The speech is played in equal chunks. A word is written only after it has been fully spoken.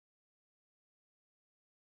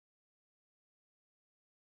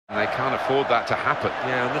They can't afford that to happen.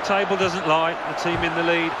 Yeah, and the table doesn't lie. The team in the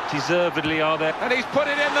lead deservedly are there. And he's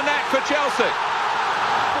put it in the net for Chelsea.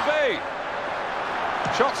 To be.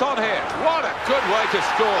 Shots on here. What a good way to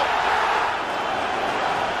score.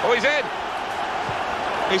 Oh, he's in.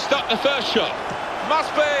 He stopped the first shot.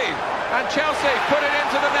 Must be. And Chelsea put it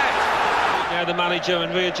into the net. Now the manager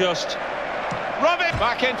and readjust. Robin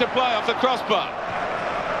back into play off the crossbar.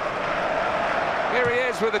 Here he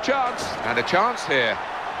is with a chance. And a chance here.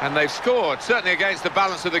 And they've scored, certainly against the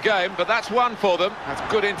balance of the game, but that's one for them. That's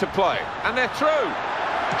good interplay. And they're through.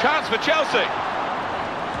 Chance for Chelsea.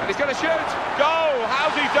 And he's going to shoot. Goal!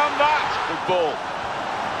 How's he done that? Good ball.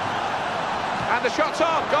 And the shot's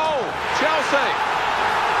on. Goal! Chelsea.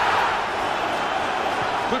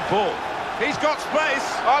 Good ball. He's got space.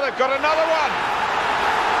 Oh, they've got another one.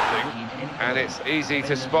 And it's easy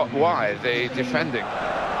to spot why, the defending.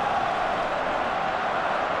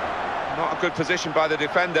 Not a good position by the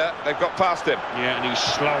defender. They've got past him. Yeah, and he's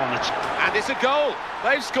slow on the... And it's a goal.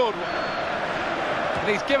 They've scored. And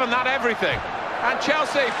he's given that everything. And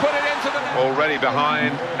Chelsea put it into the... Already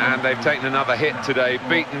behind, and they've taken another hit today,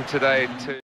 beaten today.